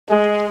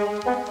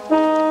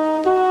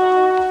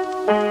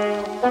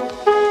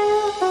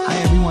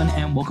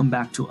welcome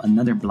back to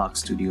another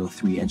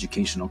BlockStudio3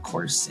 educational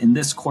course. In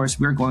this course,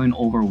 we're going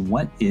over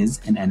what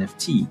is an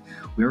NFT.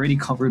 We already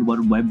covered what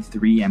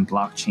Web3 and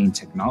blockchain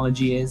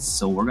technology is,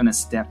 so we're going to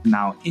step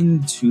now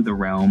into the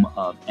realm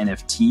of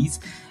NFTs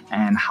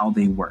and how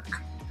they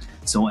work.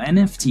 So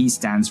NFT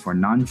stands for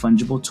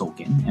non-fungible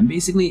token, and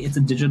basically it's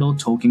a digital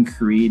token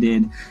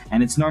created,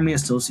 and it's normally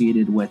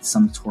associated with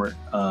some sort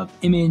of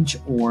image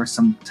or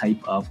some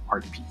type of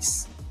art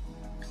piece.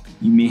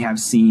 You may have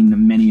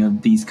seen many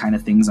of these kind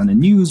of things on the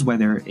news,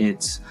 whether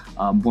it's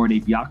Bored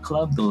Ape Yacht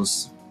Club,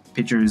 those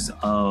pictures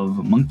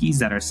of monkeys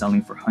that are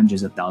selling for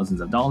hundreds of thousands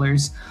of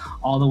dollars,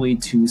 all the way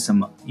to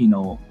some,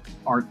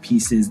 art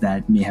pieces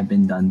that may have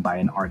been done by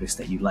an artist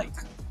that you like.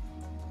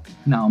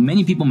 Now,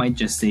 many people might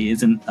just say,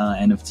 isn't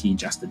NFT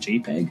just a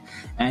JPEG?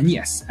 And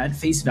yes, at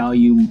face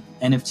value,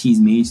 NFTs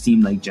may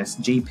seem like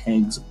just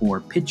JPEGs or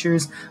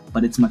pictures,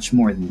 but it's much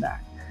more than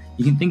that.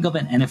 You can think of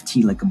an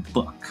NFT like a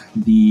book.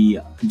 The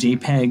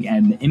JPEG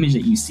and the image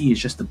that you see is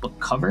just the book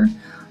cover.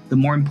 The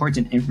more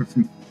important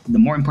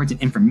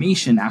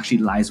information actually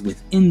lies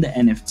within the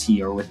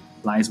NFT or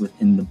lies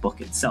within the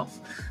book itself.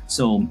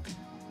 So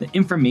the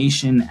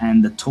information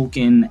and the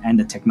token and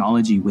the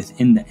technology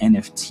within the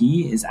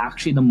NFT is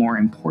actually the more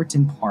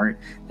important part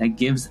that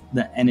gives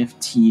the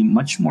NFT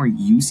much more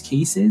use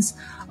cases,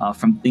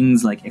 from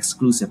things like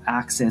exclusive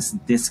access,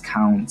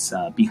 discounts,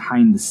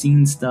 behind the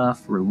scenes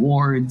stuff,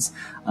 rewards.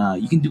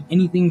 You can do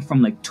anything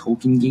from like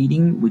token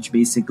gating, which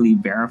basically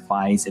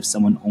verifies if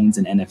someone owns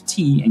an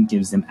NFT and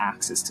gives them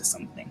access to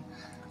something.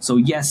 So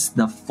yes,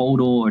 the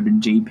photo or the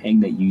JPEG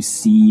that you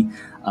see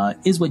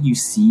is what you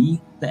see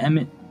the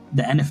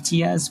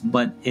NFT as,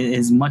 but it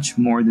is much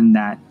more than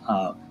that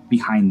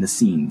behind the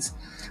scenes.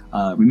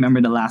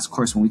 Remember the last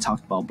course when we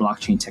talked about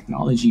blockchain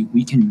technology,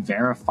 we can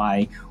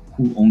verify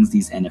who owns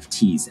these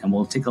NFTs, and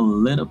we'll take a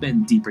little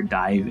bit deeper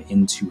dive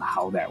into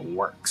how that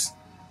works.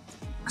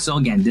 So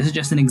again, this is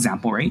just an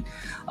example, right?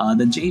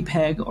 The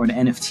JPEG or the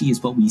NFT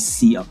is what we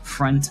see up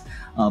front,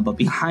 but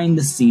behind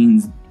the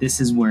scenes,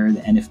 this is where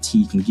the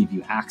NFT can give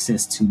you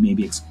access to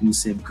maybe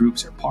exclusive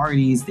groups or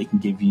parties. They can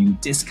give you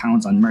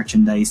discounts on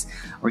merchandise,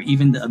 or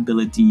even the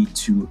ability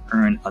to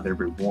earn other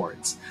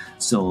rewards.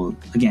 So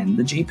again,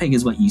 the JPEG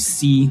is what you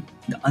see.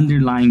 The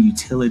underlying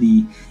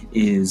utility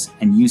is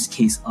and use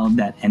case of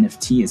that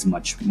NFT is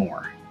much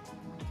more.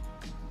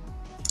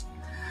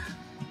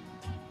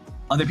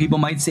 Other people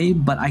might say,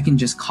 but I can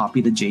just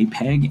copy the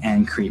JPEG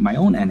and create my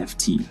own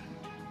NFT,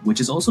 which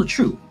is also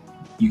true.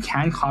 You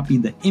can copy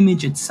the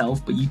image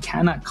itself, but you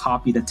cannot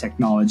copy the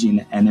technology in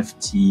the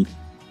NFT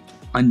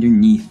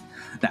underneath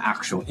the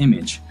actual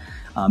image.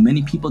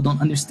 Many people don't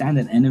understand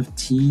that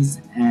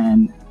NFTs,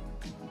 and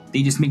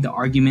they just make the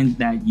argument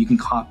that you can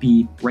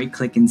copy,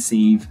 right-click and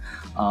save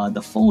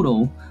the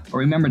photo. But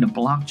remember, the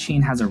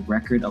blockchain has a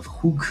record of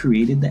who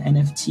created the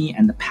NFT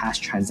and the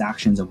past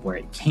transactions of where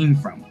it came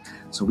from.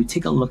 So we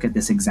take a look at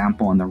this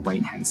example on the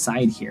right-hand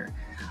side here.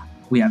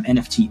 We have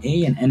NFT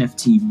A and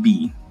NFT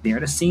B. They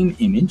are the same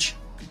image,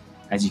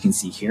 as you can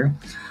see here.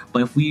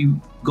 But if we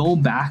go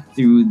back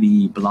through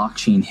the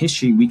blockchain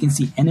history, we can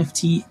see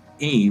NFT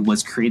A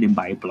was created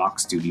by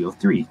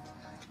BlockStudio3.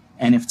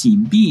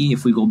 NFT B,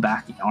 if we go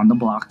back on the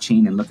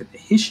blockchain and look at the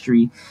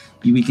history,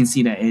 we can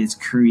see that it is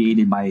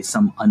created by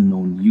some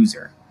unknown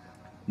user.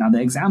 Now,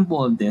 the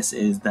example of this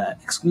is that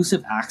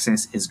exclusive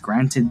access is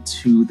granted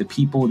to the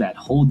people that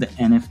hold the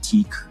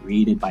NFT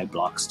created by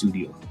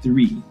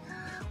BlockStudio3.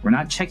 We're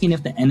not checking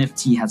if the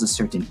NFT has a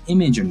certain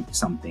image or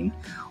something.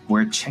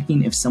 We're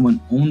checking if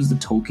someone owns the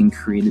token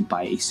created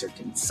by a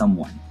certain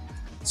someone.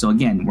 So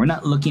again, we're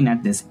not looking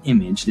at this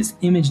image. This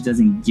image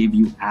doesn't give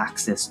you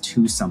access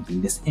to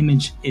something. This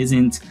image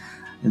isn't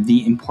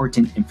the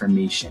important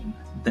information.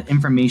 The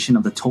information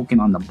of the token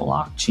on the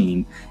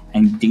blockchain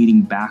and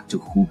dating back to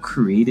who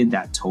created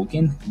that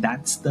token,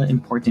 that's the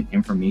important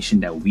information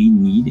that we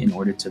need in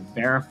order to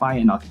verify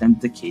and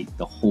authenticate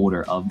the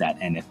holder of that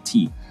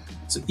NFT.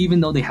 So even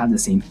though they have the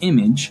same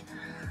image,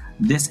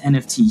 this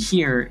NFT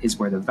here is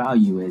where the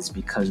value is,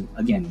 because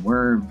again,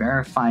 we're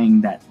verifying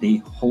that they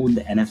hold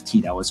the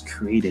NFT that was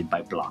created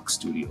by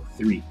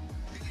BlockStudio3.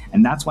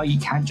 And that's why you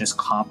can't just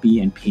copy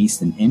and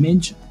paste an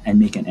image and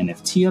make an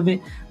NFT of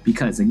it,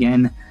 because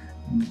again,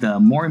 the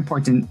more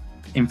important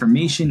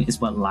information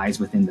is what lies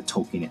within the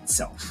token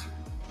itself.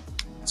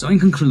 So in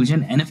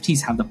conclusion,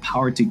 NFTs have the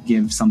power to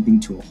give something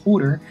to a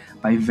holder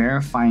by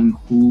verifying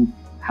who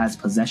has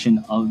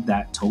possession of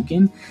that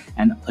token.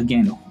 And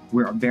again,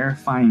 we're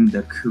verifying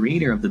the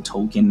creator of the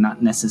token,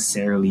 not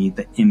necessarily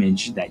the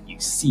image that you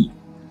see.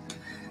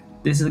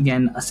 This is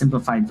again a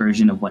simplified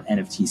version of what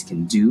NFTs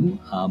can do,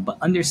 but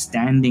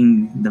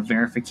understanding the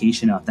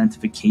verification and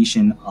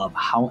authentication of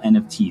how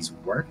NFTs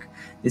work,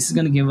 this is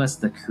going to give us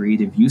the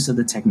creative use of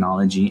the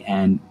technology,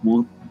 and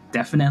we'll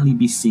definitely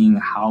be seeing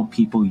how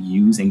people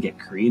use and get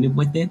creative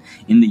with it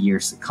in the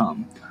years to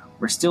come.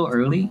 We're still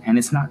early, and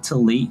it's not too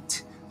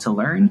late to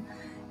learn,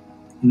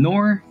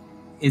 nor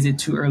is it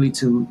too early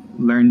to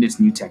learn this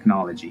new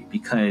technology?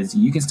 Because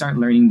you can start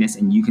learning this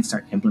and you can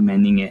start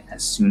implementing it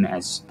as soon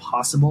as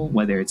possible,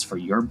 whether it's for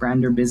your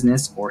brand or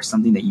business or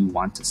something that you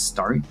want to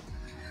start.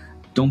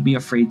 Don't be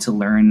afraid to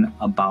learn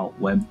about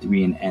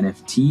Web3 and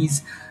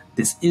NFTs.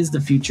 This is the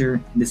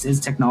future. This is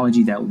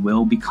technology that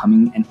will be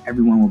coming and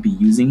everyone will be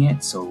using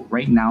it. So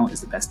right now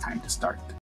is the best time to start.